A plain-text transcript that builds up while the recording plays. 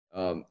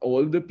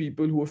all the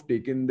people who have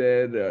taken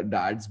their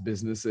dad's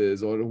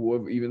businesses or who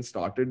have even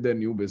started their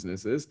new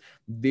businesses,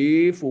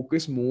 they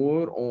focus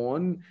more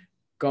on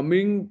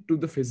coming to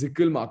the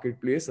physical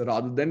marketplace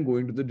rather than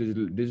going to the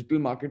digital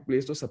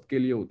marketplace. तो सबके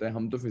लिए होता है,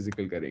 हम तो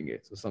physical करेंगे.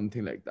 So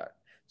something like that.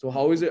 So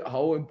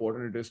how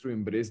important it is to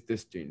embrace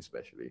this change,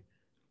 especially?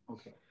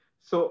 Okay.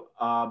 So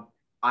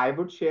I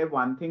would share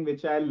one thing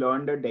which I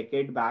learned a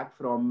decade back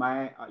from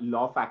my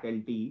law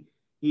faculty.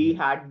 He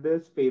had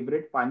this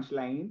favorite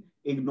punchline: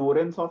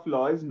 ignorance of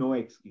law is no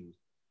excuse.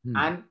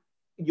 And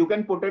you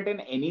can put it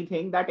in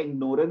anything, that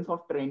ignorance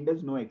of trend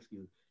is no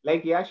excuse.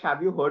 Like, Yash,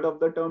 have you heard of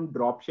the term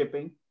drop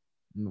shipping?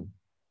 No.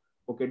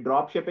 Okay,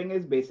 drop shipping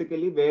is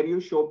basically where you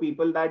show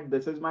people that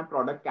this is my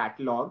product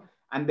catalog,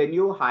 and then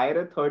you hire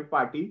a third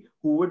party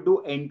who would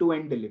do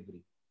end-to-end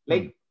delivery.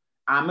 Like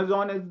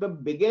Amazon is the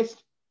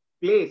biggest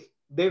place.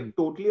 They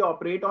totally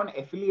operate on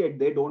affiliate.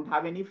 They don't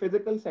have any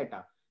physical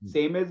setup.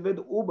 Same as with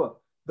Uber.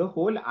 The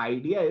whole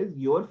idea is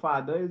your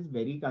father is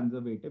very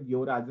conservative.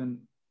 Your as in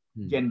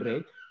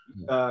generic.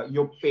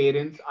 Your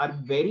parents are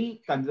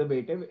very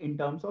conservative in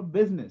terms of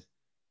business.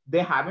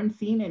 They haven't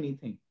seen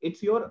anything.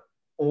 It's your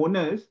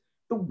owners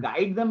to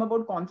guide them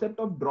about concept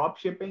of drop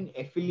shipping,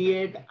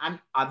 affiliate, and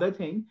other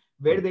things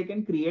where they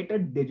can create a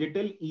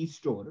digital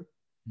e-store.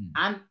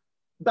 And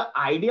the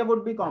idea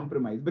would be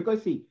compromised,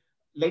 because see,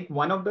 like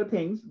one of the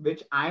things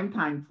which I'm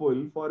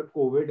thankful for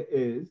COVID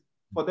is,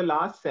 for the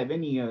last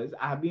 7 years,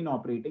 I have been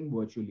operating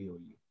virtually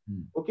only.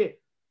 Okay.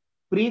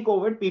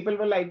 Pre-COVID, people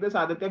were like this,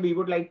 Aditya, we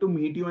would like to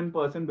meet you in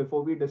person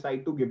before we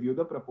decide to give you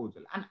the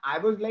proposal. And I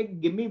was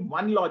like, give me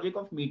one logic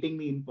of meeting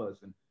me in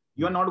person.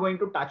 You're not going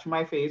to touch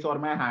my face or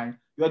my hand.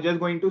 You're just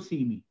going to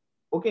see me.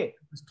 Okay.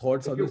 His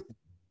thoughts are the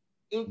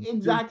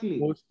exactly. The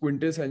most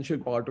quintessential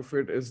part of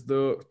it is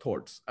the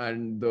thoughts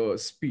and the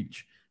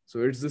speech.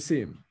 So it's the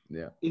same.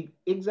 Yeah.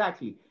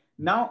 Exactly.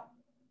 Now,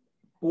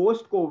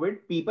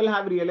 post-COVID, people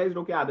have realized,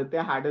 okay,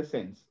 Aditya had a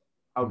sense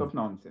out of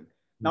nonsense.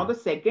 Now, the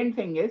second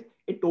thing is,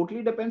 it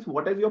totally depends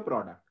what is your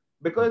product.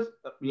 Because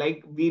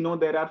like we know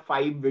there are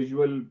five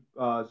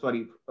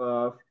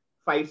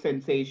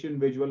sensation: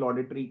 visual,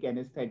 auditory,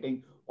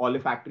 kinesthetic,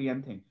 olfactory,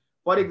 and thing.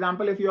 For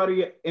example, if you are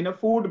in a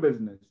food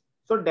business,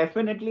 so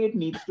definitely it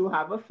needs to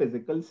have a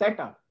physical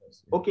setup.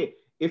 Okay.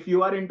 If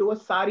you are into a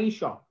sari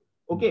shop,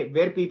 okay,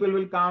 where people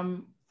will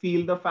come,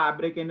 feel the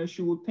fabric in a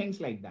shoe,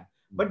 things like that.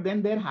 But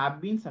then there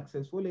have been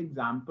successful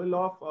example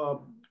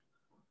of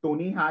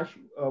Tony Hash,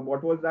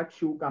 what was that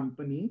shoe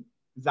company?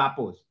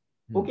 Zappos.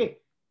 Okay.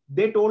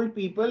 They told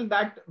people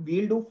that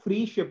we'll do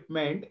free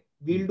shipment,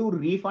 we'll do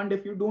refund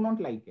if you do not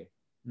like it.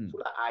 So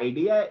the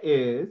idea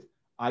is,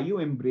 are you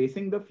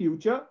embracing the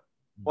future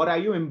or are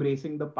you embracing the